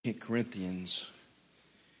2 Corinthians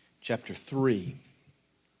chapter 3.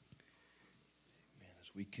 As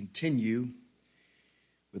we continue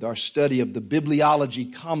with our study of the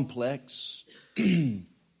bibliology complex, I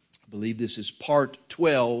believe this is part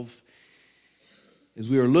 12, as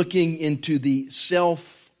we are looking into the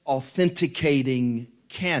self-authenticating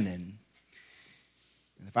canon.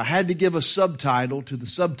 And if I had to give a subtitle to the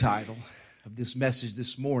subtitle of this message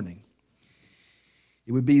this morning,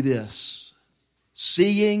 it would be this: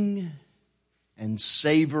 Seeing and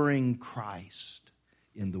Savoring Christ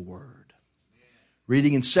in the Word.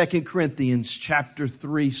 Reading in 2 Corinthians chapter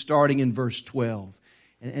 3, starting in verse 12.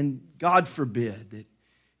 And God forbid that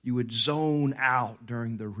you would zone out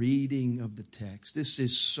during the reading of the text. This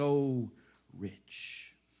is so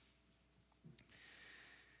rich.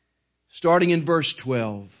 Starting in verse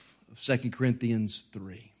 12 of 2 Corinthians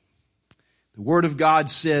 3. The Word of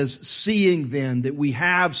God says, "Seeing then that we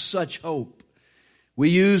have such hope, we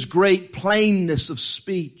use great plainness of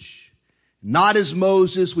speech, not as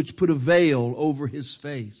Moses, which put a veil over his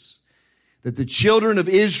face, that the children of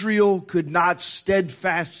Israel could not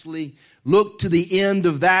steadfastly look to the end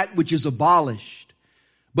of that which is abolished,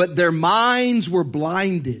 but their minds were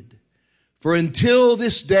blinded. For until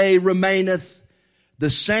this day remaineth the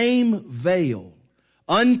same veil,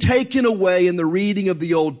 untaken away in the reading of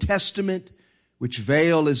the Old Testament, which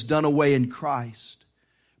veil is done away in Christ.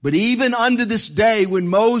 But even unto this day, when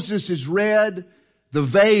Moses is read, the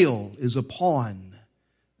veil is upon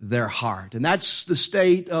their heart." And that's the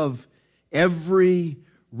state of every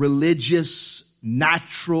religious,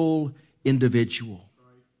 natural individual.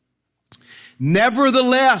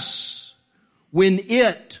 "Nevertheless, when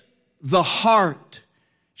it, the heart,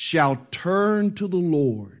 shall turn to the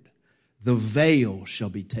Lord, the veil shall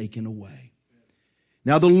be taken away."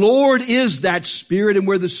 Now the Lord is that Spirit, and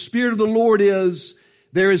where the Spirit of the Lord is,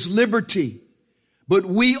 there is liberty. But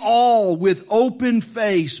we all, with open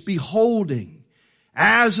face, beholding,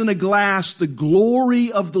 as in a glass, the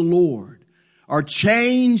glory of the Lord, are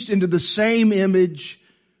changed into the same image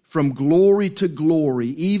from glory to glory,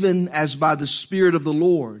 even as by the Spirit of the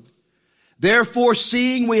Lord. Therefore,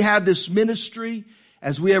 seeing we have this ministry,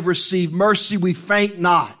 as we have received mercy, we faint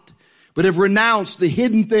not, but have renounced the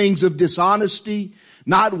hidden things of dishonesty,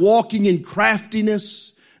 not walking in craftiness,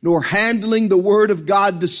 nor handling the word of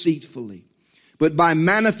God deceitfully, but by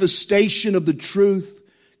manifestation of the truth,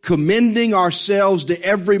 commending ourselves to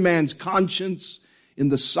every man's conscience in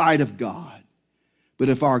the sight of God. But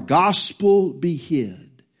if our gospel be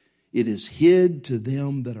hid, it is hid to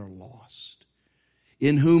them that are lost,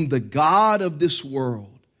 in whom the God of this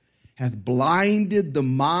world hath blinded the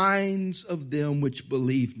minds of them which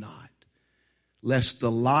believe not, lest the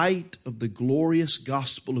light of the glorious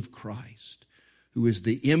gospel of Christ, who is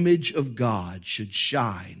the image of God, should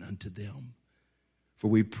shine unto them. For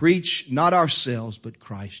we preach not ourselves, but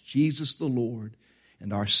Christ Jesus the Lord,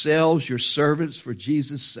 and ourselves your servants for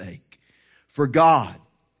Jesus' sake. For God,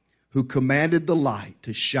 who commanded the light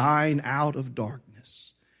to shine out of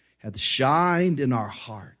darkness, hath shined in our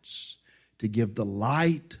hearts to give the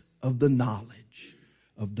light of the knowledge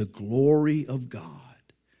of the glory of God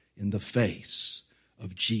in the face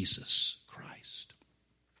of Jesus Christ."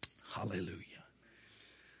 Hallelujah.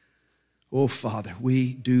 Oh, Father,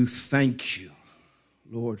 we do thank you,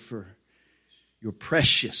 Lord, for your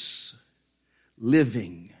precious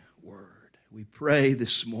living word. We pray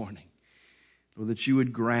this morning, Lord, that you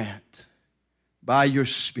would grant by your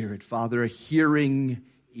Spirit, Father, a hearing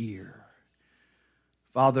ear.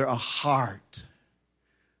 Father, a heart,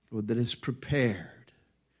 Lord, that is prepared,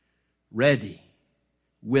 ready,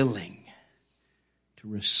 willing to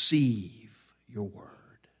receive your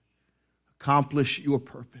word, accomplish your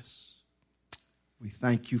purpose. We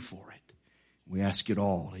thank you for it. We ask it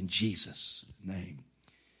all in Jesus' name.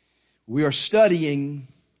 We are studying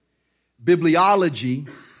bibliology,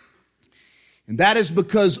 and that is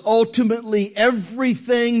because ultimately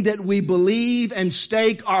everything that we believe and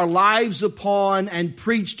stake our lives upon and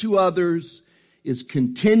preach to others is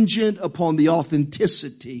contingent upon the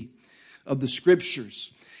authenticity of the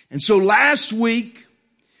Scriptures. And so last week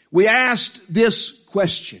we asked this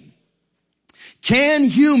question: can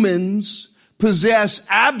humans possess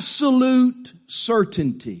absolute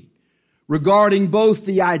certainty regarding both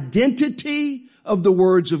the identity of the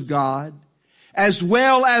words of God, as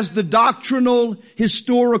well as the doctrinal,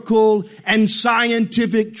 historical, and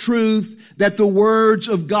scientific truth that the words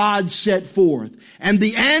of God set forth? And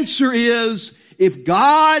the answer is, if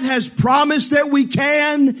God has promised that we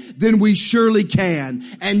can, then we surely can.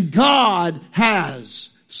 And God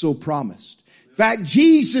has so promised. In fact,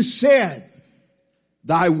 Jesus said,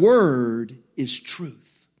 "Thy word is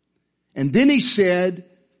truth." And then he said,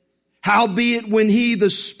 Howbeit when he, the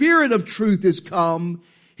Spirit of truth, is come,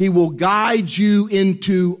 he will guide you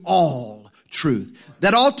into all truth.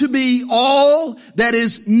 That ought to be all that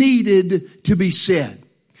is needed to be said.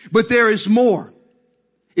 But there is more.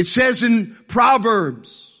 It says in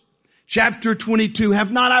Proverbs chapter 22,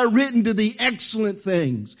 have not I written to thee excellent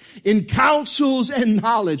things in counsels and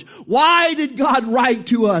knowledge? Why did God write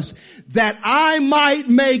to us? That I might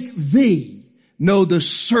make thee know the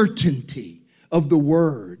certainty of the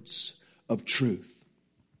words of truth.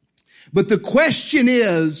 But the question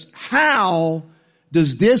is, how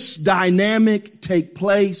does this dynamic take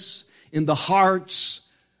place in the hearts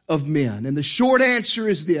of men? And the short answer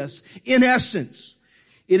is this. In essence,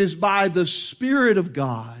 it is by the Spirit of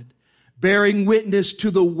God bearing witness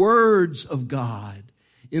to the words of God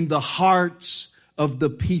in the hearts of the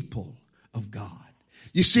people of God.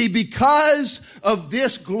 You see, because of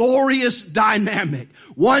this glorious dynamic,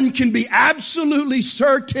 one can be absolutely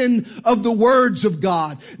certain of the words of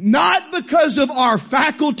God, not because of our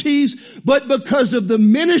faculties, but because of the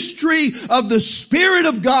ministry of the Spirit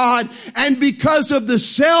of God and because of the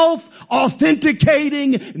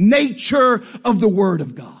self-authenticating nature of the Word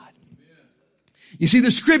of God. You see,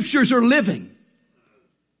 the Scriptures are living.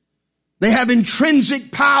 They have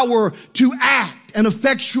intrinsic power to act and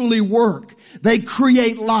effectually work. They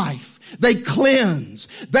create life. They cleanse.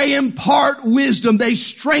 They impart wisdom. They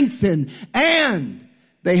strengthen. And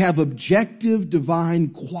they have objective divine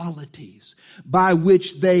qualities by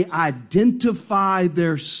which they identify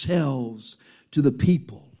themselves to the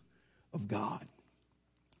people of God.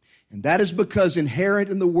 And that is because inherent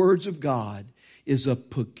in the words of God is a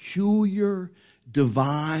peculiar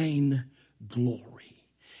divine glory,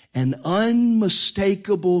 an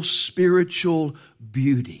unmistakable spiritual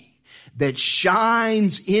beauty that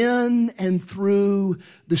shines in and through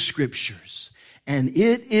the Scriptures. And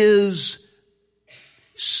it is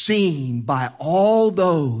seen by all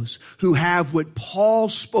those who have what Paul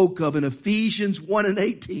spoke of in Ephesians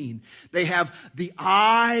 1:18. They have the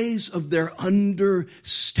eyes of their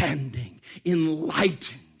understanding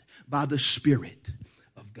enlightened by the Spirit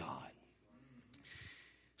of God.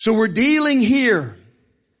 So we're dealing here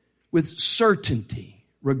with certainty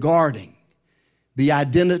regarding the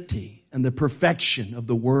identity and the perfection of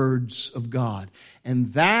the words of God. And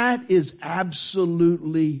that is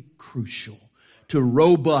absolutely crucial to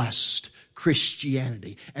robust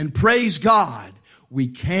Christianity. And praise God, we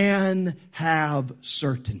can have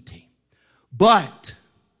certainty. But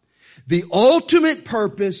the ultimate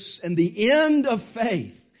purpose and the end of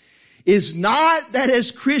faith is not that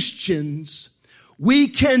as Christians we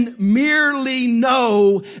can merely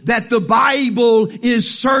know that the Bible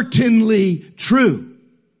is certainly true.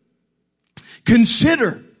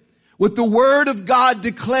 Consider what the Word of God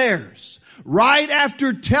declares right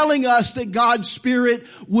after telling us that God's Spirit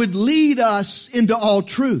would lead us into all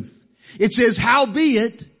truth. It says,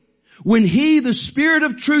 howbeit, when He, the Spirit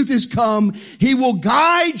of truth, is come, He will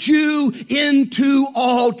guide you into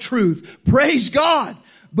all truth. Praise God.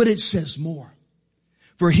 But it says more.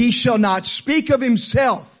 For He shall not speak of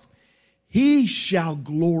Himself. He shall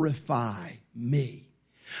glorify me.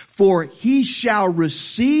 For He shall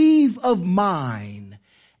receive of mine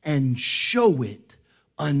and show it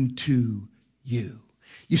unto you.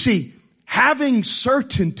 You see, having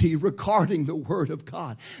certainty regarding the Word of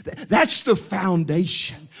God, that's the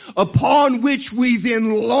foundation upon which we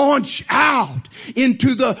then launch out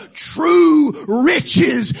into the true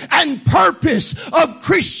riches and purpose of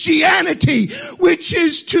Christianity, which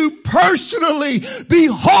is to personally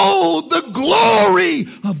behold the glory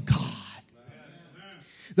of God.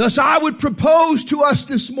 Thus, I would propose to us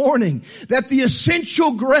this morning that the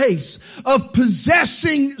essential grace of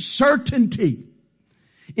possessing certainty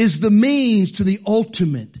is the means to the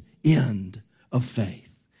ultimate end of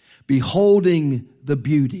faith. Beholding the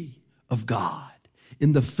beauty of God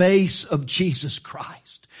in the face of Jesus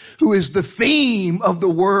Christ, who is the theme of the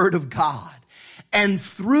Word of God. And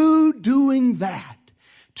through doing that,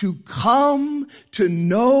 to come to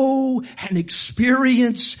know and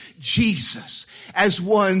experience Jesus as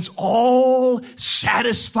one's all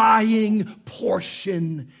satisfying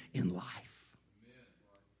portion in life.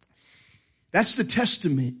 That's the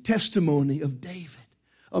testimony of David,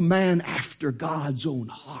 a man after God's own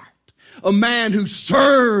heart. A man who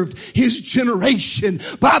served his generation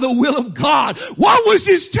by the will of God. What was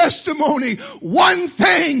his testimony? One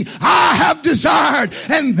thing I have desired,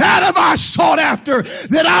 and that have I sought after,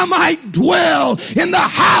 that I might dwell in the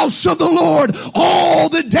house of the Lord all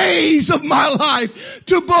the days of my life,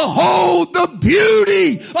 to behold the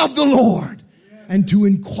beauty of the Lord and to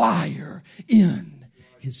inquire in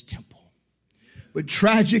His temple. But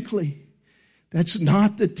tragically, That's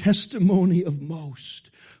not the testimony of most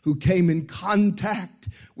who came in contact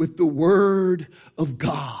with the Word of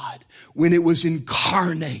God when it was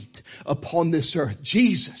incarnate upon this earth.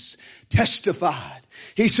 Jesus testified.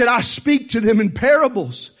 He said, I speak to them in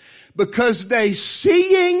parables because they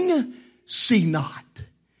seeing see not,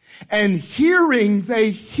 and hearing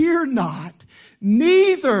they hear not,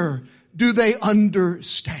 neither do they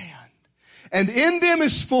understand. And in them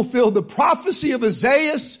is fulfilled the prophecy of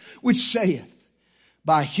Isaiah, which saith,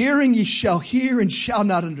 by hearing ye shall hear and shall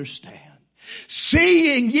not understand.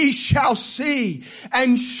 Seeing ye shall see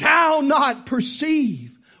and shall not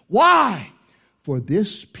perceive. Why? For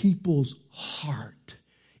this people's heart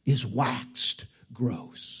is waxed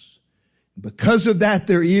gross. Because of that,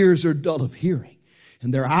 their ears are dull of hearing,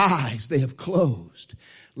 and their eyes they have closed,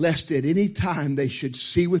 lest at any time they should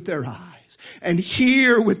see with their eyes, and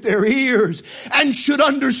hear with their ears, and should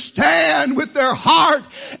understand with their heart,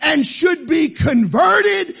 and should be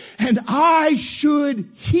converted, and I should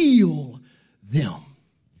heal them.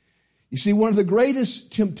 You see, one of the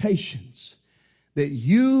greatest temptations that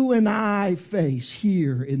you and I face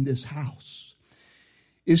here in this house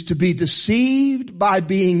is to be deceived by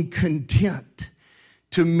being content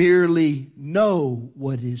to merely know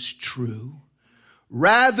what is true,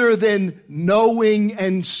 rather than knowing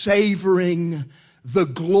and savoring the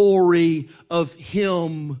glory of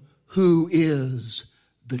Him who is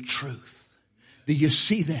the truth. Do you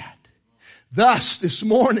see that? Thus, this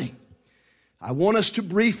morning, I want us to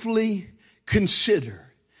briefly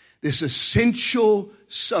consider this essential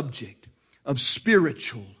subject of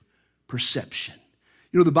spiritual perception.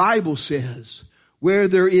 You know, the Bible says, where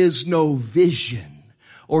there is no vision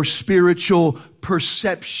or spiritual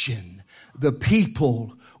perception, the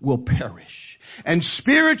people will perish. And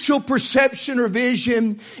spiritual perception or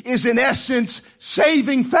vision is in essence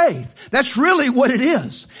saving faith. That's really what it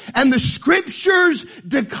is. And the scriptures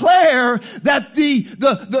declare that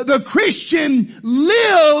the Christian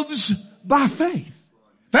lives by faith.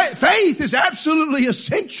 Faith is absolutely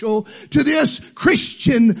essential to this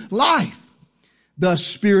Christian life. Thus,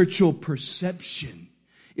 spiritual perception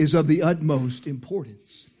is of the utmost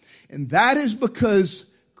importance. And that is because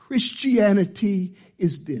Christianity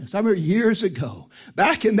is this. I remember years ago,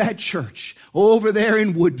 back in that church, over there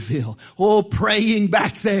in Woodville, praying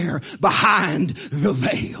back there behind the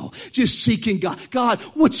veil, just seeking God. God,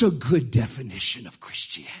 what's a good definition of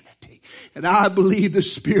Christianity? And I believe the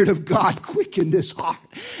Spirit of God quickened this heart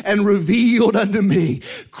and revealed unto me,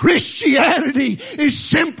 Christianity is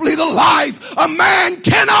simply the life a man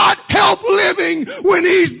cannot help living when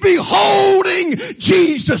he's beholding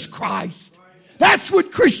Jesus Christ. That's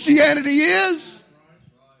what Christianity is.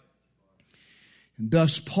 And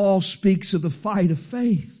thus Paul speaks of the fight of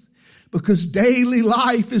faith, because daily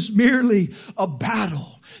life is merely a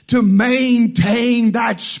battle to maintain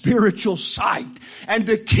that spiritual sight and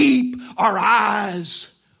to keep our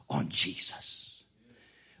eyes on Jesus.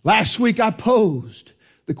 Last week I posed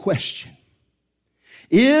the question,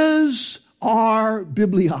 is our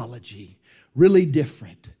bibliology really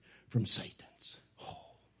different from Satan's? Oh,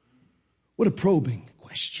 what a probing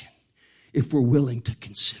question if we're willing to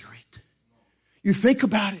consider it. You think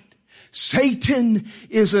about it. Satan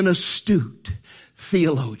is an astute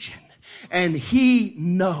theologian, and he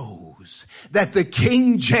knows that the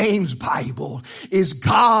King James Bible is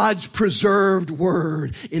God's preserved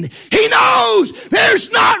word. He knows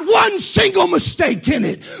there's not one single mistake in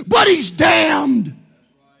it, but he's damned.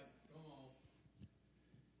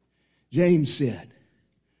 James said,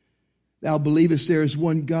 thou believest there is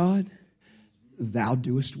one God, thou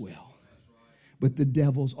doest well. But the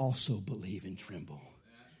devils also believe and tremble.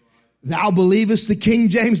 Thou believest the King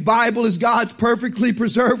James Bible is God's perfectly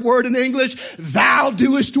preserved word in English. Thou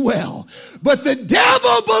doest well. But the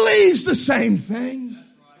devil believes the same thing.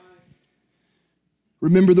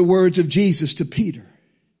 Remember the words of Jesus to Peter.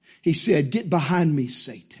 He said, get behind me,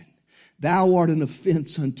 Satan. Thou art an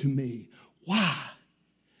offense unto me. Why?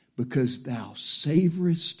 Because thou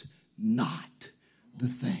savorest not the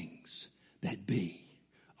things that be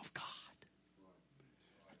of God.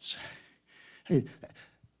 Hey,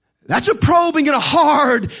 that's a probing and a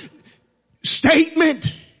hard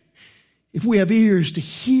statement if we have ears to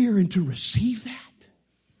hear and to receive that.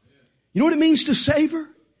 You know what it means to savor?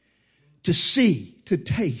 To see, to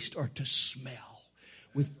taste, or to smell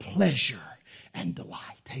with pleasure and delight.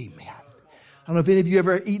 Amen. I don't know if any of you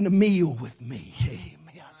ever eaten a meal with me.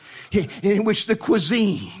 Amen. In which the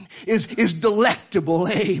cuisine is delectable.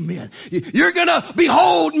 Amen. You're going to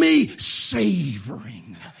behold me savoring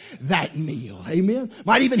that meal. Amen.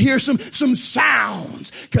 Might even hear some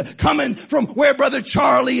coming from where Brother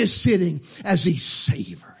Charlie is sitting as he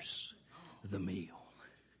savors the meal.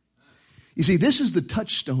 You see, this is the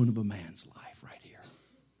touchstone of a man's life right here.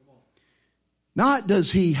 Not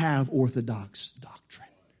does he have orthodox doctrine,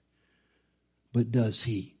 but does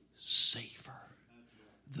he savor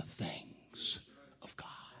the things of God.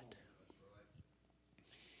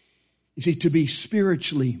 You see, to be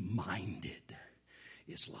spiritually minded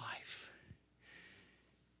is life.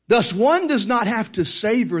 Thus, one does not have to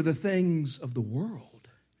savor the things of the world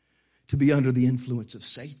to be under the influence of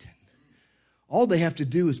Satan. All they have to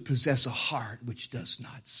do is possess a heart which does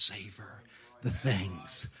not savor the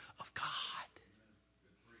things of God.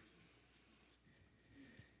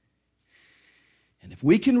 And if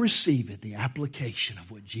we can receive it, the application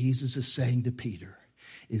of what Jesus is saying to Peter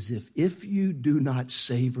is if you do not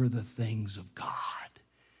savor the things of God,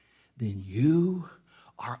 then you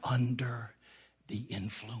are under the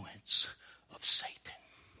influence of Satan.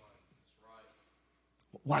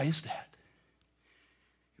 Why is that?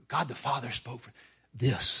 God the Father spoke,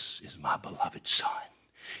 this is my beloved Son,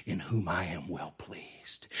 in whom I am well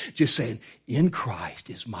pleased. Just saying, in Christ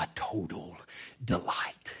is my total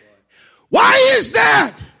delight. Why is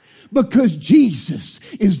that? Because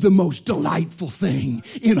Jesus is the most delightful thing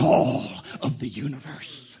in all of the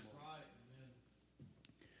universe.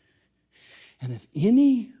 And if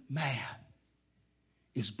any man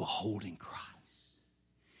is beholding Christ,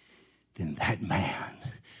 then that man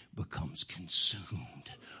becomes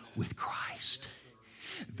consumed with Christ.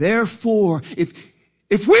 Therefore,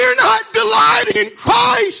 if we're not delighting in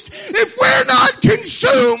Christ, if we're not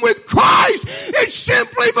consumed with Christ, it's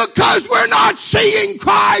simply because we're not seeing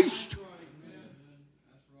Christ.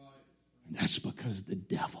 And that's because the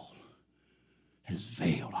devil has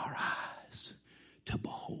veiled our eyes to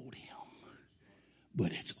behold him.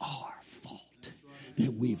 But it's our fault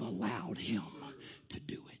that we've allowed him to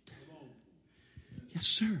do it. Yes,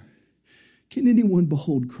 sir. Can anyone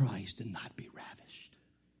behold Christ and not be ravished?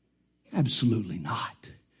 Absolutely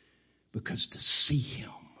not. Because to see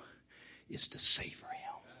him is to savor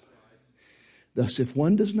him. Thus, if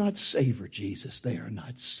one does not savor Jesus, they are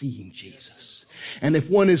not seeing Jesus. And if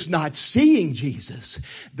one is not seeing Jesus,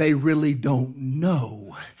 they really don't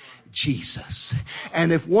know Jesus.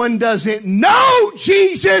 And if one doesn't know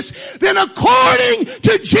Jesus, then according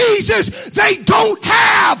to Jesus, they don't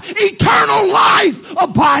have eternal life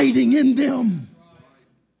abiding in them.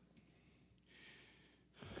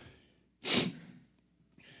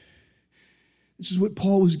 This is what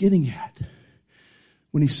Paul was getting at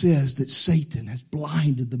when he says that Satan has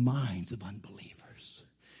blinded the minds of unbelievers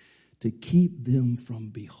to keep them from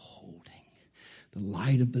beholding the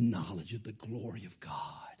light of the knowledge of the glory of God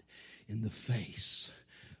in the face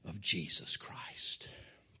of Jesus Christ.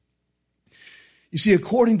 You see,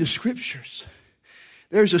 according to scriptures,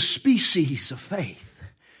 there's a species of faith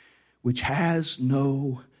which has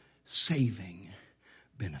no saving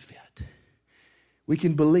benefit. We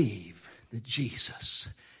can believe that Jesus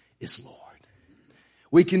is Lord.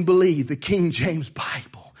 We can believe the King James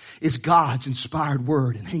Bible is God's inspired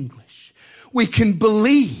word in English. We can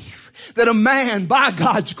believe that a man, by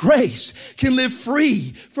God's grace, can live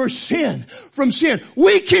free from sin.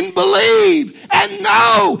 We can believe and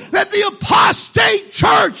know that the apostate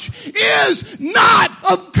church is not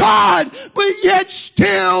of God, but yet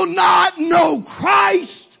still not know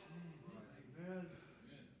Christ.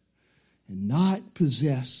 And not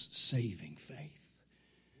possess saving faith.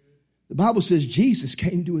 The Bible says Jesus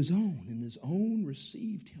came to his own, and his own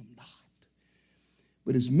received him not.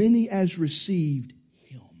 But as many as received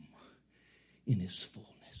him in his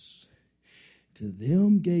fullness, to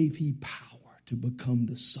them gave he power to become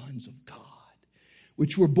the sons of God,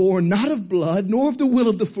 which were born not of blood, nor of the will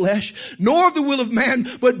of the flesh, nor of the will of man,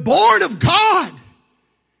 but born of God. And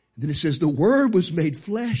then it says, the Word was made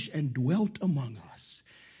flesh and dwelt among us,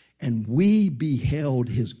 and we beheld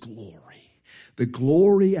his glory. The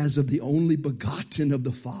glory as of the only begotten of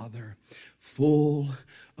the Father, full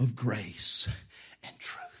of grace and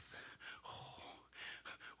truth.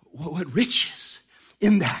 Oh, what riches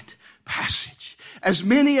in that passage. As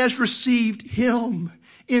many as received him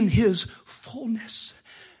in his fullness.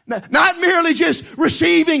 Not merely just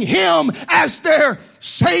receiving him as their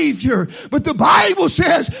Savior, but the Bible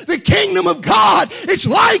says the kingdom of God is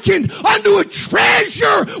likened unto a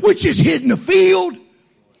treasure which is hid in a field,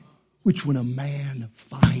 which when a man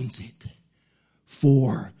finds it,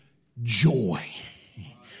 for joy.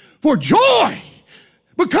 For joy.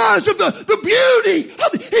 Because of the beauty.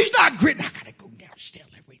 He's not gritting. I got to go down and steal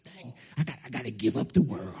everything. I got to give up the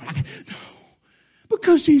world. No.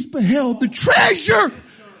 Because he's beheld the treasure.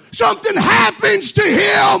 Something happens to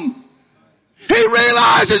him. He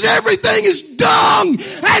realizes everything is dung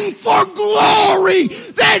and for glory,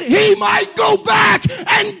 that he might go back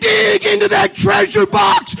and dig into that treasure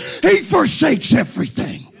box. He forsakes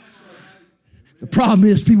everything. The problem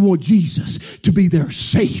is people want Jesus to be their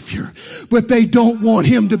Savior, but they don't want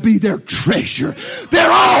him to be their treasure.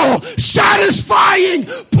 They're all satisfying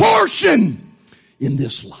portion in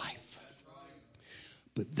this life.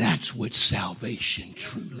 But that's what salvation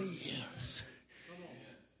truly is.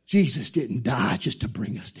 Jesus didn't die just to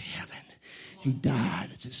bring us to heaven. He died,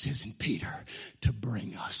 as it says in Peter, to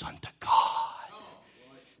bring us unto God,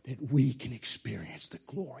 that we can experience the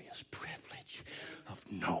glorious privilege of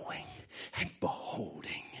knowing and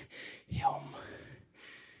beholding him.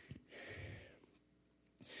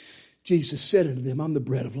 Jesus said unto them, I'm the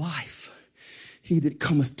bread of life. He that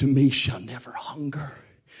cometh to me shall never hunger.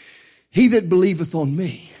 He that believeth on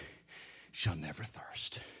me shall never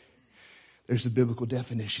thirst. There's the biblical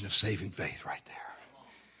definition of saving faith right there.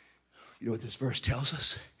 You know what this verse tells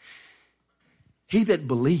us? He that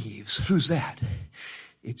believes, who's that?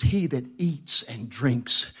 It's he that eats and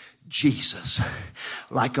drinks Jesus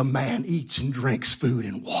like a man eats and drinks food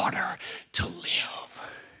and water to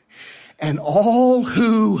live. And all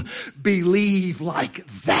who believe like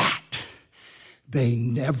that, they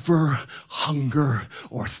never hunger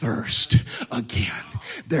or thirst again.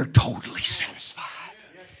 They're totally satisfied.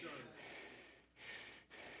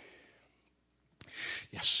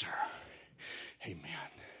 Yes, sir. Amen.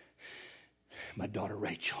 My daughter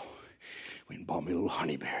Rachel went and bought me a little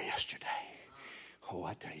honey bear yesterday. Oh,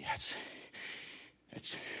 I tell you,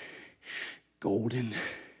 that's golden.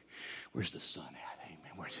 Where's the sun at?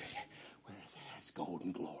 Amen. Where's it? It's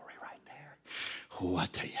golden glory right there. Oh, I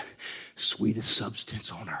tell you, sweetest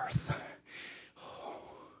substance on earth. Oh,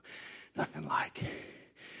 nothing like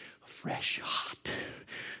a fresh, hot,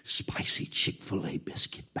 spicy Chick-fil-A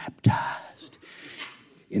biscuit baptized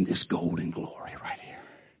in this golden glory right here.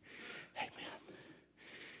 Amen.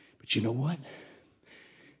 But you know what?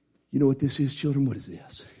 You know what this is, children? What is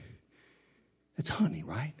this? That's honey,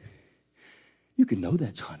 right? You can know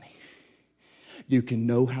that's honey. You can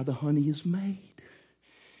know how the honey is made.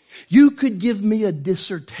 You could give me a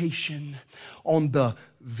dissertation on the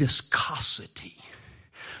viscosity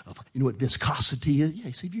of, you know what viscosity is?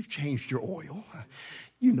 Yeah, see, if you've changed your oil,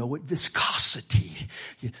 you know what viscosity,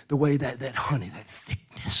 the way that honey, that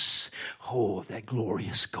thickness, of that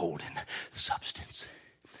glorious golden substance.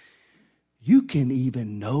 You can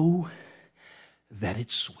even know that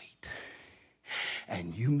it's sweet.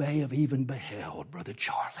 And you may have even beheld Brother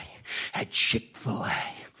Charlie at Chick-fil-A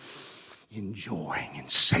enjoying and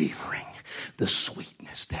savoring the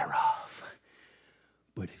sweetness thereof.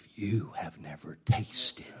 But if you have never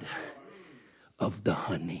tasted of the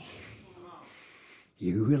honey,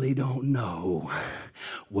 you really don't know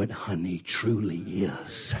what honey truly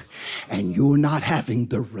is. And you're not having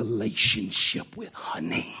the relationship with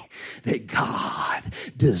honey that God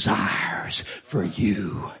desires for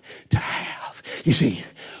you to have. You see,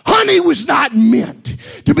 honey was not meant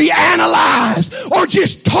to be analyzed or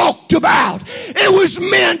just talked about. It was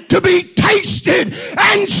meant to be tasted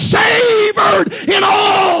and savored in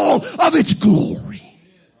all of its glory.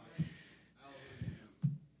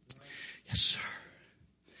 Yes, sir.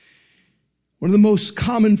 One of the most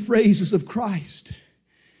common phrases of Christ.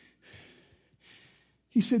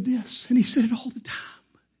 He said this, and he said it all the time.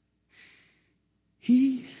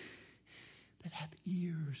 He that hath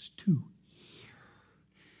ears to hear,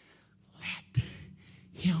 let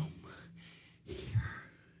him hear.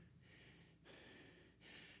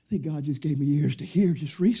 I think God just gave me ears to hear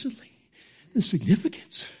just recently the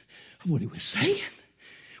significance of what he was saying.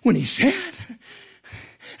 When he said,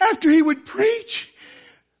 after he would preach,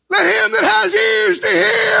 let him that has ears to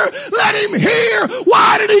hear, let him hear.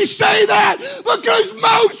 Why did he say that? Because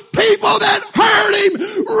most people that heard him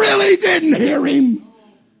really didn't hear him.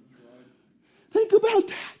 Think about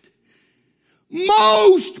that.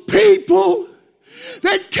 Most people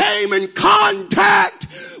that came in contact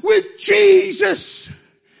with Jesus,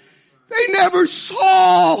 they never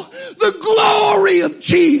saw the glory of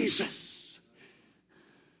Jesus.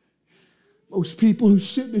 Most people who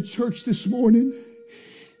sit in the church this morning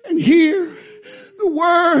and hear the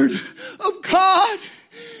word of God,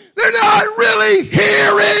 they're not really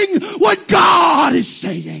hearing what God is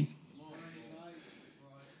saying.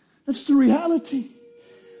 That's the reality.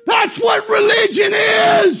 That's what religion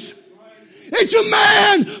is. It's a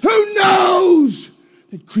man who knows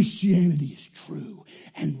that Christianity is true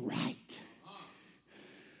and right,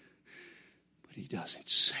 but he doesn't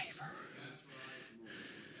savor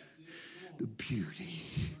the beauty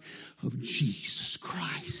of Jesus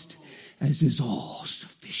Christ as his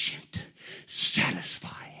all-sufficient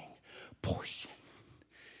satisfying portion.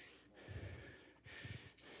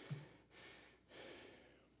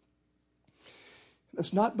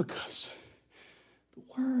 That's not because the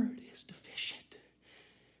word is deficient.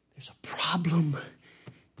 There's a problem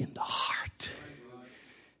in the heart.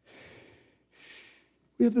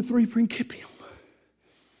 We have the three principium,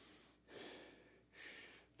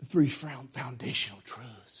 the three foundational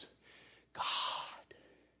truths. God,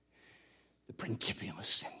 the principium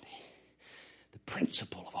ascendi, the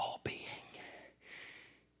principle of all being.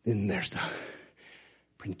 Then there's the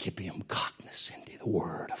principium cognoscendi, the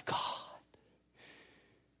word of God,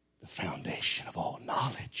 the foundation of all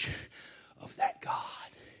knowledge of that God.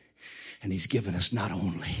 And he's given us not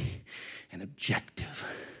only an objective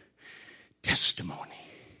testimony,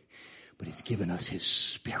 but he's given us his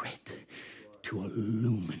Spirit to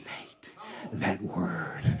illuminate that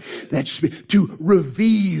word, to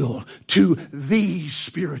reveal to these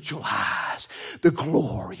spiritual eyes the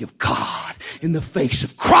glory of God in the face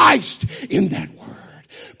of Christ in that word.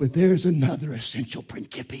 But there's another essential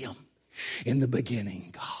principium. In the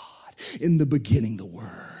beginning, God. In the beginning, the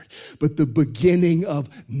Word. But the beginning of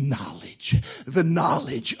knowledge, the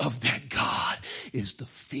knowledge of that God, is the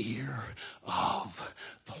fear of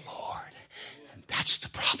the Lord. And that's the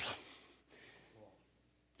problem.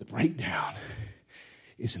 The breakdown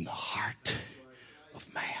is in the heart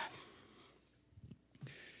of man.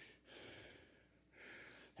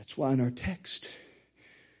 That's why in our text,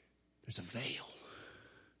 there's a veil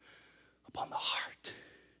upon the heart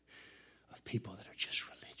of people that are just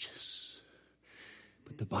religious.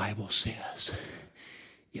 But the Bible says,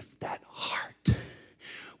 if that heart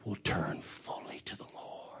will turn fully to the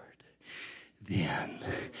Lord, then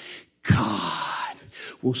God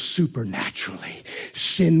will supernaturally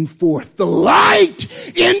send forth the light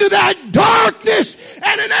into that darkness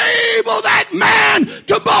and enable that man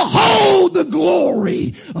to behold the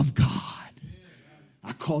glory of God.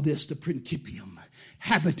 I call this the principium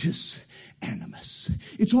habitus animus.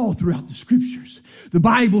 It's all throughout the scriptures. The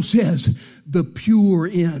Bible says the pure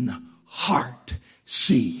in heart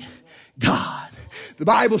see God. The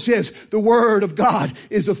Bible says the word of God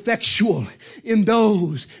is effectual in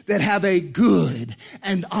those that have a good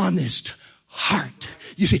and honest heart.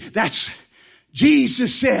 You see, that's,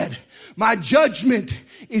 Jesus said, my judgment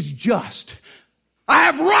is just. I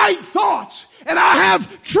have right thoughts and I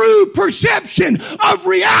have true perception of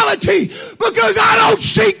reality because I don't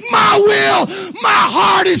seek my will. My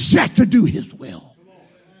heart is set to do his will.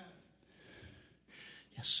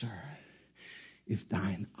 Yes, sir. If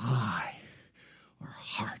thine eye or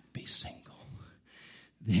heart be single,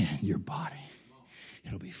 then your body,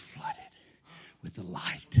 it'll be flooded with the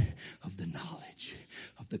light of the knowledge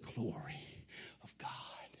of the glory of God.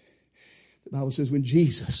 The Bible says when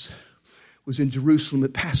Jesus was in Jerusalem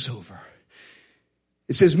at Passover,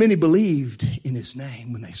 it says many believed in his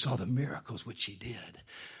name when they saw the miracles which he did.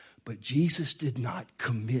 But Jesus did not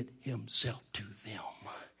commit himself to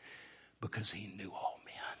them because he knew all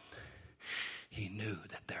men. He knew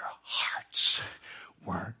that their hearts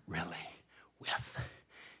weren't really with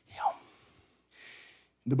him.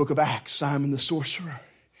 In the book of Acts, Simon the sorcerer.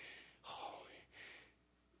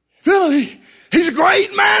 Philip, he's a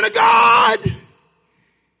great man of God.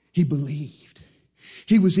 He believed.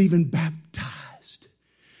 He was even baptized.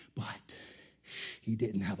 But he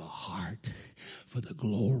didn't have a heart for the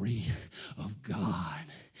glory of God.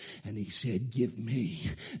 And he said, give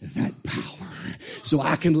me that power so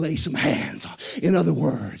I can lay some hands on. In other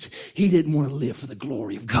words, he didn't want to live for the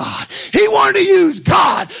glory of God. He wanted to use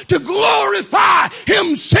God to glorify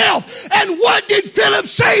himself. And what did Philip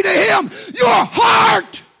say to him? Your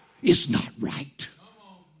heart is not right.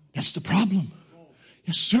 That's the problem.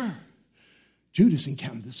 Yes, sir. Judas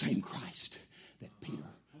encountered the same Christ that Peter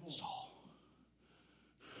saw.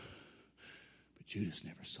 But Judas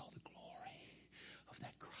never saw the glory of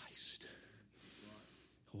that Christ.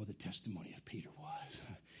 Oh, the testimony of Peter was,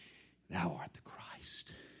 thou art the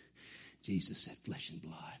Christ. Jesus said, flesh and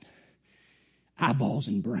blood, eyeballs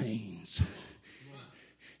and brains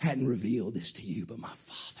hadn't revealed this to you, but my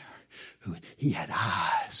Father, who he had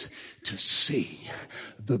eyes to see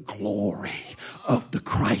the glory of the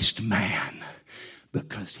Christ man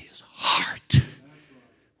because his heart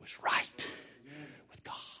was right with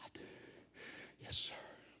God. Yes, sir.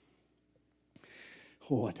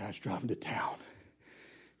 Oh, I was driving to town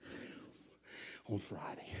on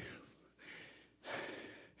Friday.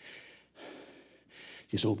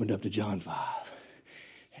 Just opened up to John 5.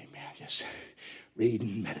 Amen. Just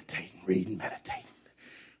reading, meditating.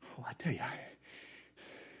 Oh, I tell you,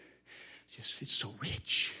 it's so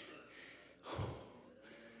rich.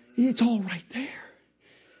 It's all right there.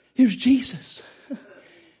 Here's Jesus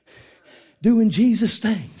doing Jesus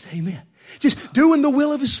things. Amen. Just doing the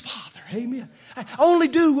will of his Father. Amen. I only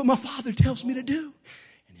do what my Father tells me to do.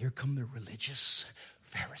 And here come the religious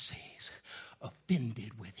Pharisees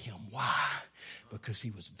offended with him. Why? Because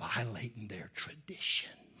he was violating their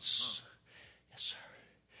traditions. Yes, sir.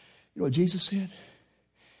 You know what Jesus said?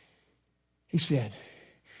 He said,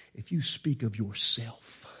 if you speak of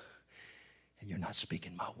yourself and you're not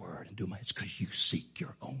speaking my word and doing it's because you seek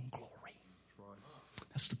your own glory.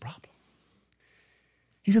 That's the problem.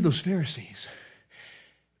 He said those Pharisees,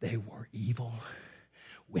 they were evil,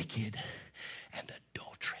 wicked, and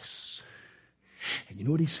adulterous. And you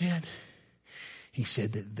know what he said? He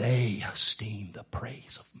said that they esteemed the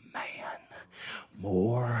praise of man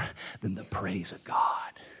more than the praise of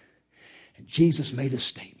God. And Jesus made a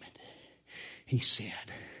statement. He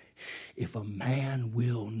said, if a man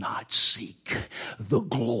will not seek the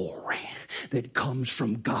glory that comes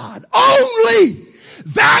from God only,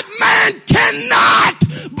 that man cannot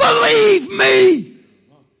believe me.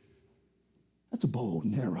 That's a bold,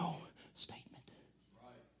 narrow statement.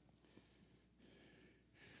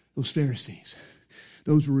 Those Pharisees,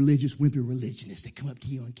 those religious, wimpy religionists that come up to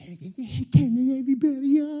you and can't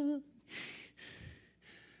everybody up.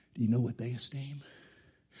 Do you know what they esteem?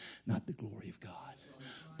 Not the glory of God,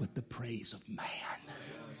 but the praise of man.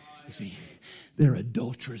 You see, they're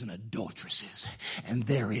adulterers and adulteresses, and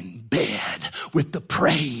they're in bed with the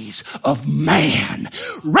praise of man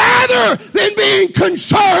rather than being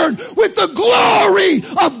concerned with the glory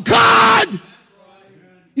of God.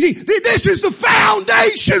 You see, this is the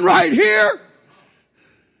foundation right here.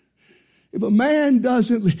 If a man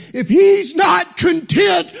if he's not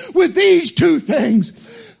content with these two things,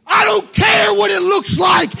 I don't care what it looks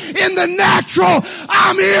like in the natural.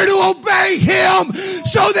 I'm here to obey him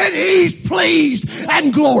so that he's pleased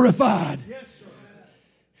and glorified. Yes, sir.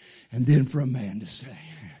 And then for a man to say,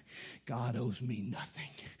 God owes me nothing.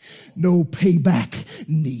 No payback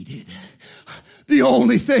needed. The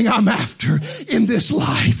only thing I'm after in this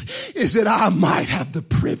life is that I might have the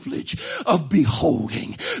privilege of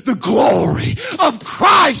beholding the glory of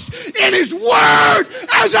Christ in his word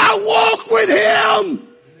as I walk with him.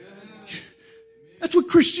 That's what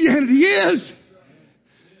Christianity is.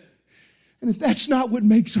 And if that's not what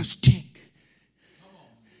makes us tick,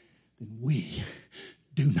 then we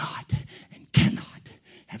do not and cannot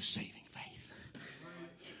have saving faith.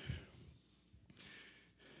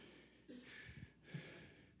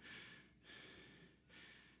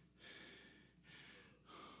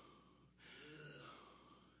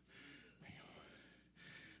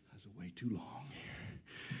 That was way too long.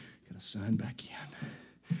 Got to sign back in.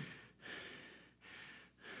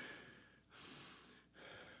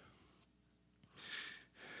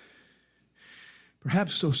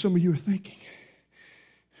 Perhaps so some of you are thinking,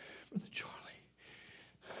 Brother Charlie,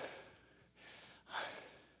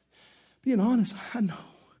 being honest, I know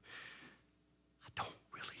I don't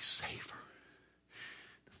really savor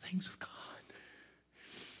the things of God.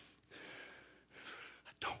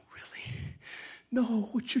 I don't really know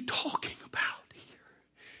what you're talking about here.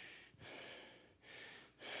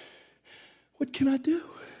 What can I do?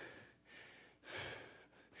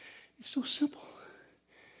 It's so simple.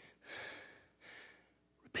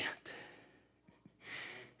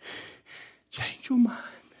 Change your mind.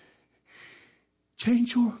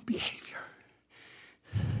 Change your behavior.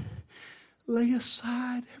 Lay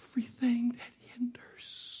aside everything that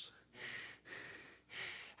hinders.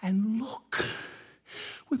 And look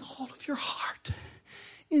with all of your heart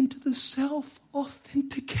into the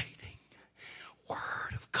self-authenticating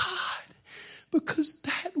Word of God. Because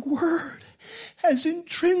that Word has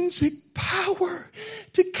intrinsic power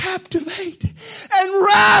to captivate and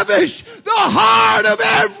ravish the heart of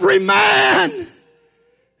every man.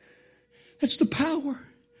 That's the power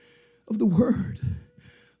of the Word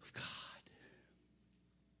of God.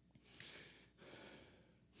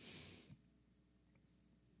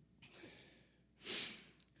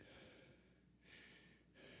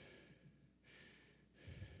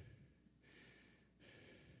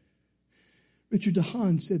 Richard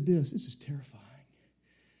DeHaan said this. This is terrifying.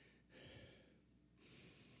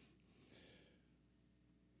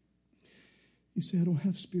 You say, I don't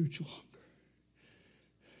have spiritual hunger.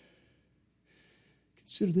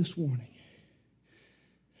 Consider this warning.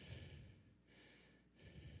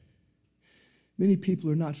 Many people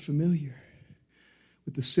are not familiar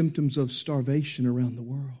with the symptoms of starvation around the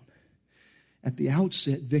world. At the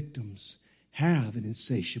outset, victims have an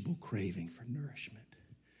insatiable craving for nourishment.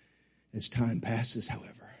 As time passes,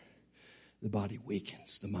 however, the body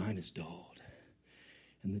weakens, the mind is dulled,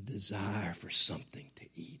 and the desire for something to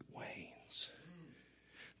eat wanes.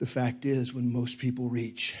 The fact is, when most people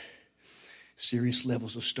reach serious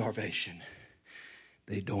levels of starvation,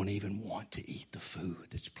 they don't even want to eat the food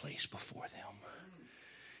that's placed before them.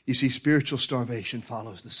 You see, spiritual starvation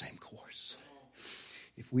follows the same course.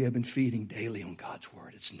 If we have been feeding daily on God's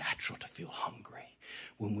word, it's natural to feel hungry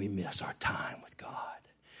when we miss our time with God.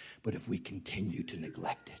 But if we continue to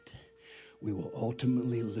neglect it, we will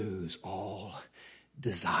ultimately lose all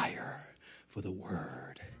desire for the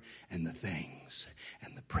word and the things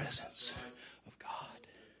and the presence of God.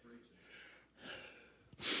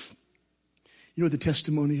 You know what the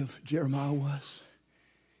testimony of Jeremiah was?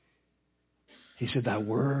 He said, thy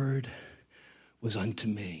word was unto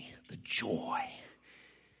me the joy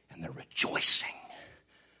and the rejoicing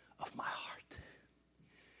of my heart.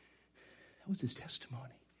 That was his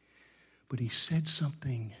testimony. But he said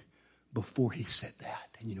something before he said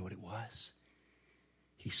that. And you know what it was?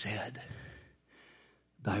 He said,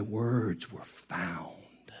 thy words were found,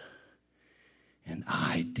 and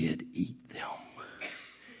I did eat them.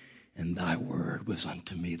 And thy word was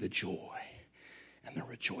unto me the joy and the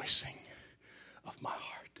rejoicing of my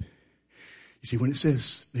heart. You see, when it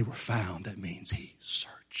says they were found, that means he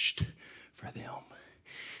searched for them.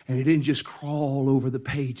 And he didn't just crawl over the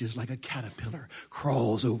pages like a caterpillar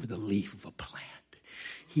crawls over the leaf of a plant.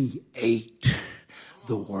 He ate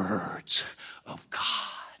the words of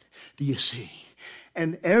God. Do you see?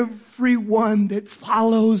 And everyone that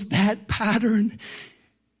follows that pattern,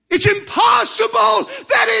 it's impossible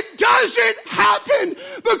that it doesn't happen,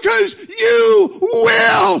 because you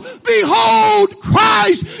will behold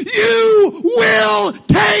Christ. You will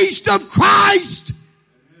taste of Christ.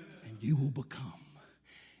 And you will become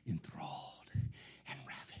enthralled and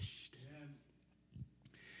ravished.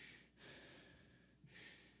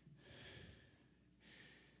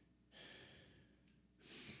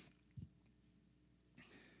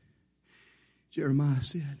 Jeremiah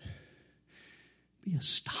said, be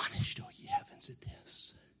astonished, O ye heavens, at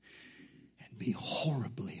this, and be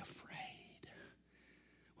horribly afraid.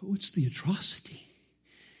 Well, what's the atrocity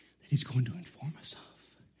that he's going to inform us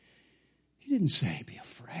of? He didn't say be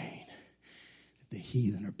afraid that the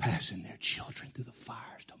heathen are passing their children through the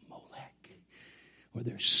fires to Molech, or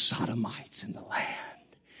there's sodomites in the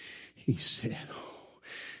land. He said,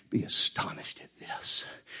 be astonished at this.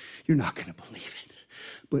 You're not going to believe it,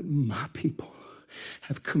 but my people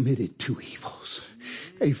have committed two evils.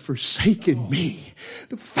 They've forsaken me,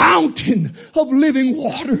 the fountain of living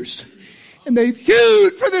waters, and they've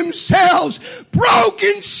hewed for themselves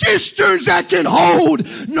broken cisterns that can hold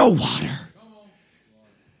no water.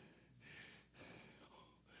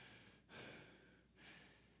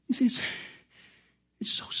 You see,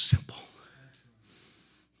 it's so simple.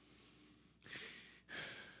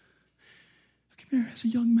 I came here as a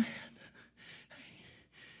young man.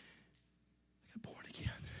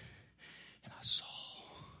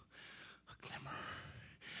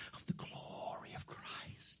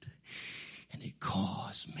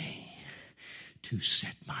 Caused me to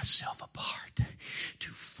set myself apart, to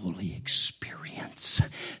fully experience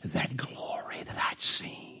that glory that I'd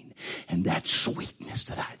seen and that sweetness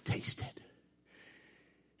that I'd tasted.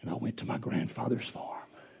 And I went to my grandfather's farm,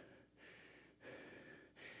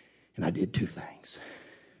 and I did two things.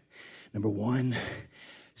 Number one,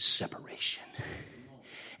 separation.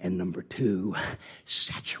 And number two,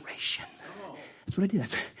 saturation. That's what I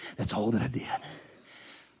did. That's all that I did.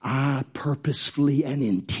 I purposefully and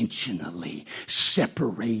intentionally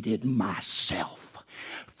separated myself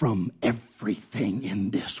from everything in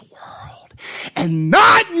this world. And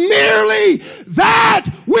not merely that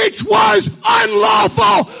which was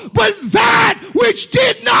unlawful, but that which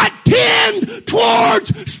did not tend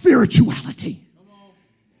towards spirituality.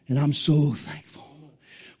 And I'm so thankful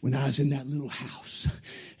when I was in that little house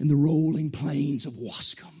in the rolling plains of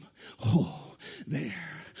Wascom. Oh, there,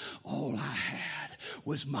 all I had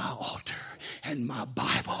was my altar and my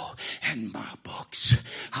Bible and my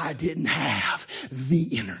books. I didn't have the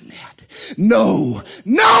internet. No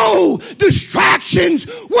distractions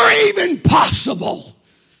were even possible.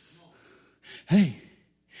 Hey,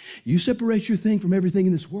 you separate your thing from everything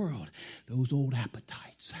in this world, those old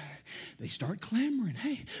appetites, they start clamoring.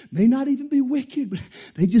 Hey, may not even be wicked, but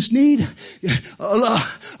they just need a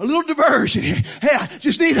little diversion here. Hey, I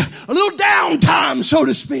just need a little downtime, so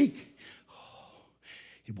to speak.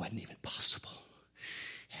 It wasn't even possible.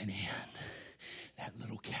 And in that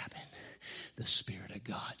little cabin, the Spirit of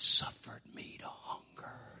God suffered me to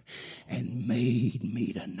hunger and made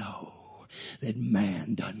me to know that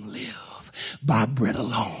man doesn't live by bread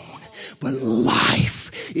alone, but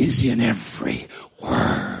life is in every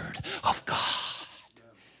word of God.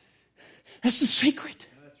 That's the secret.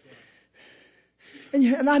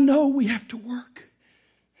 And I know we have to work.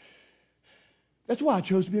 That's why I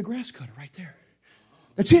chose to be a grass cutter right there.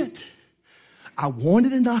 That's it. I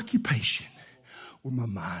wanted an occupation where my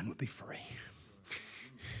mind would be free.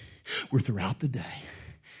 Where throughout the day,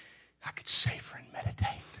 I could savor and meditate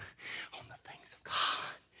on the things of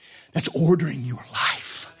God. That's ordering your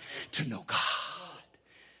life to know God.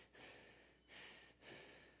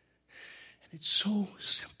 And it's so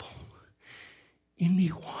simple.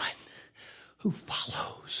 Anyone who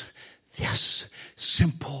follows this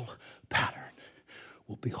simple pattern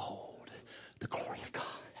will behold the glory of God.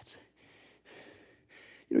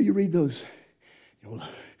 You know, you read those,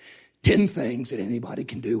 10 things that anybody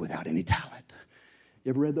can do without any talent.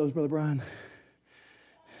 You ever read those, Brother Brian?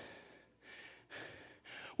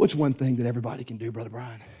 What's one thing that everybody can do, Brother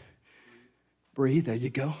Brian? Breathe. There you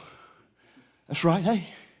go. That's right. Hey,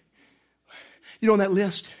 on that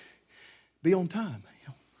list, be on time.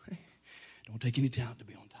 Hey, don't take any talent to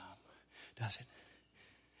be on time, does it?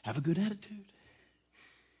 Have a good attitude.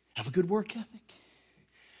 Have a good work ethic.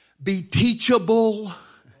 Be teachable.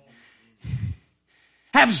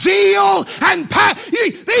 Have zeal and passion.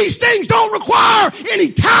 These things don't require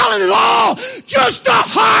any talent at all. Just a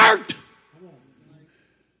heart.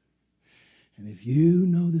 And if you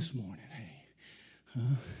know this morning, hey,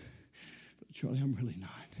 Charlie, I'm really not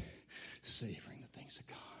savoring the things of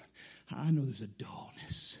God. I know there's a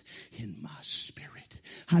dullness in my spirit.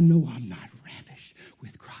 I know I'm not ravished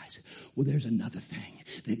with Christ. Well, there's another thing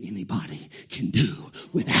that anybody can do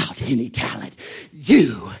without any talent.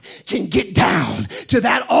 You can get down to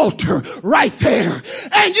that altar right there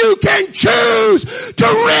and you can choose to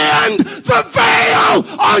rend the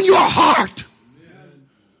veil on your heart. Amen.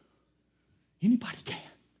 Anybody can.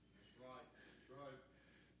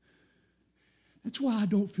 That's why I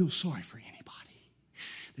don't feel sorry for anybody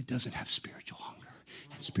that doesn't have spiritual hunger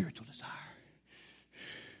and spiritual desire.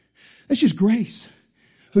 That's just grace.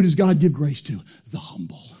 Who does God give grace to? The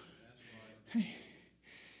humble. Hey.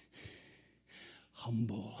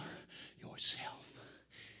 Humble yourself.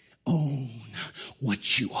 Own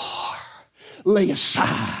what you are. Lay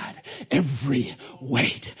aside every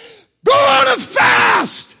weight. Go on a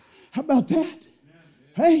fast. How about that?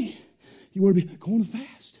 Hey, you want to go on a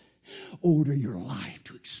fast? Order your life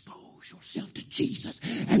to expose yourself to Jesus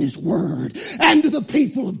and His Word and to the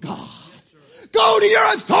people of God. Go to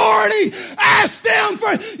your authority. Ask them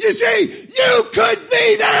for, you see, you could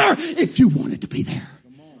be there if you wanted to be there.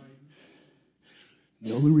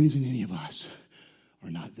 The only reason any of us are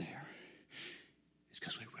not there is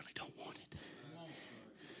because we really don't want it.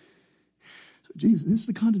 So Jesus, this is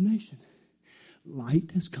the condemnation.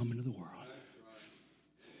 Light has come into the world.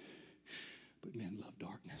 But men love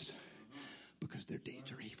darkness because their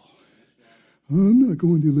deeds are evil. I'm not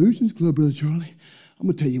going to the Illusions Club, Brother Charlie. I'm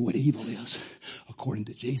going to tell you what evil is, according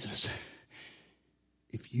to Jesus.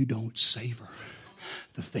 If you don't savor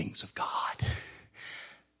the things of God,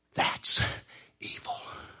 that's evil.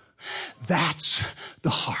 That's the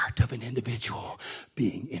heart of an individual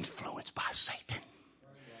being influenced by Satan.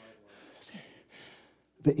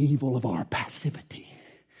 The evil of our passivity.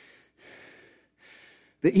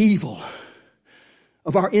 The evil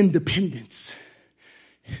of our independence.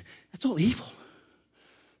 That's all evil.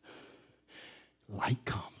 Light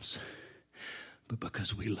comes, but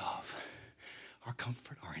because we love our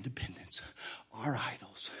comfort, our independence, our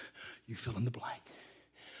idols, you fill in the blank,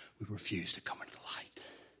 we refuse to come into the light.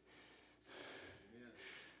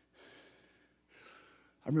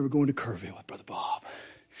 I remember going to Kerrville with Brother Bob,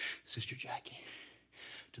 Sister Jackie,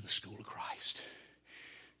 to the School of Christ.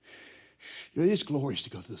 You know, it's glorious to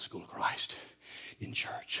go through the School of Christ in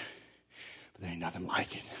church, but there ain't nothing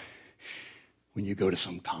like it when you go to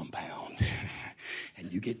some compound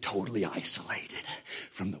and you get totally isolated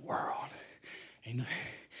from the world. And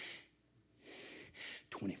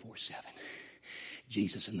 24/7.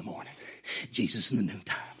 Jesus in the morning, Jesus in the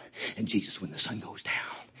noontime, and Jesus when the sun goes down.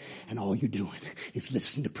 And all you're doing is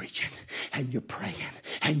listening to preaching, and you're praying,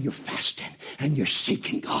 and you're fasting, and you're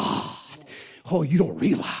seeking God. Oh, you don't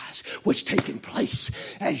realize what's taking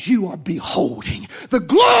place as you are beholding the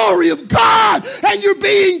glory of God and you're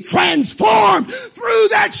being transformed through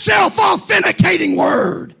that self-authenticating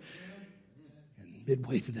word. And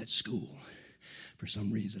midway through that school, for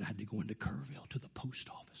some reason, I had to go into Kerrville to the post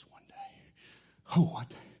office one day. Oh,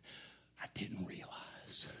 I didn't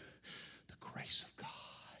realize the grace of God.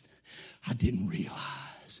 I didn't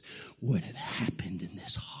realize what had happened in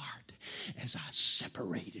this heart as I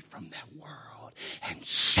separated from that world and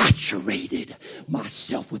saturated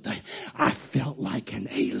myself with I felt like an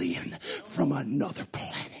alien from another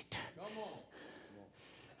planet.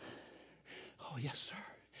 Oh, yes, sir.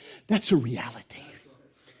 That's a reality.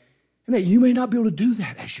 And you may not be able to do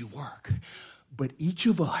that as you work, but each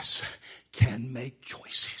of us can make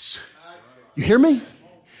choices. You hear me?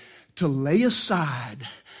 To lay aside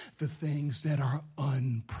the things that are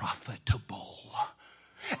unprofitable.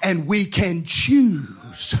 And we can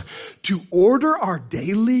choose to order our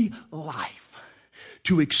daily life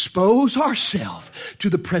to expose ourselves to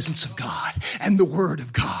the presence of God and the Word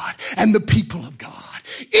of God and the people of God.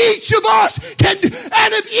 Each of us can do,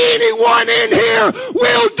 and if anyone in here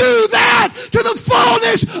will do that to the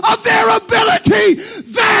fullness of their ability,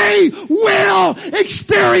 they will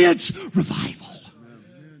experience revival.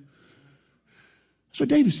 That's what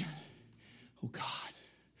David said. Oh God,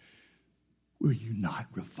 will you not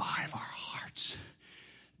revive our hearts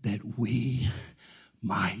that we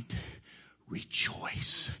might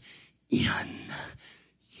rejoice in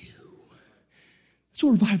you? That's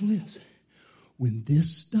what revival is. When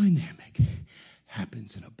this dynamic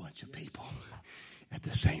happens in a bunch of people at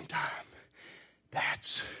the same time,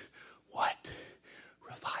 that's what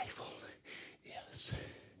revival is.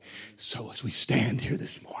 So as we stand here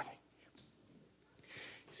this morning,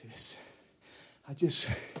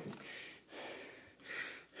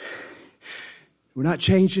 we're not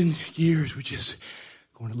changing gears, we're just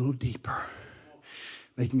going a little deeper,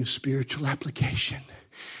 making a spiritual application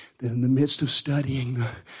that in the midst of studying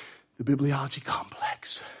the bibliology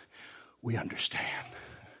complex, we understand.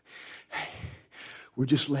 Hey, we're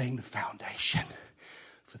just laying the foundation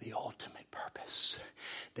for the ultimate purpose,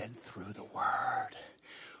 that through the Word,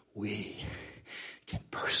 we can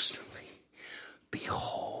personally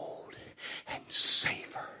behold and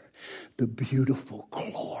savor the beautiful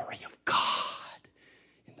glory of God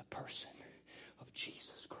in the person of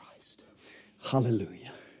Jesus Christ.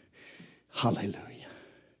 Hallelujah. Hallelujah.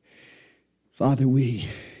 Father, we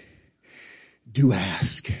do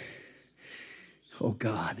ask, oh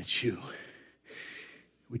God, that you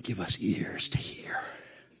would give us ears to hear.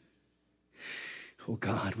 Oh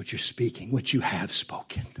God, what you're speaking, what you have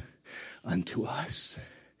spoken unto us.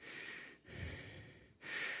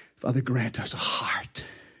 Father, grant us a heart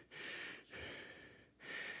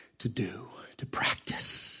to do, to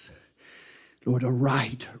practice, Lord, a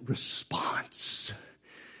right response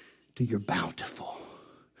to your bountiful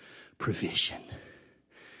provision.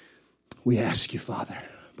 We ask you, Father,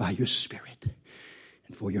 by your Spirit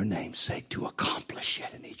and for your name's sake, to accomplish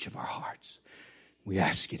it in each of our hearts. We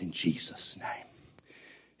ask it in Jesus' name.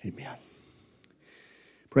 Amen.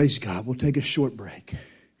 Praise God. We'll take a short break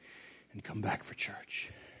and come back for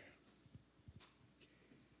church.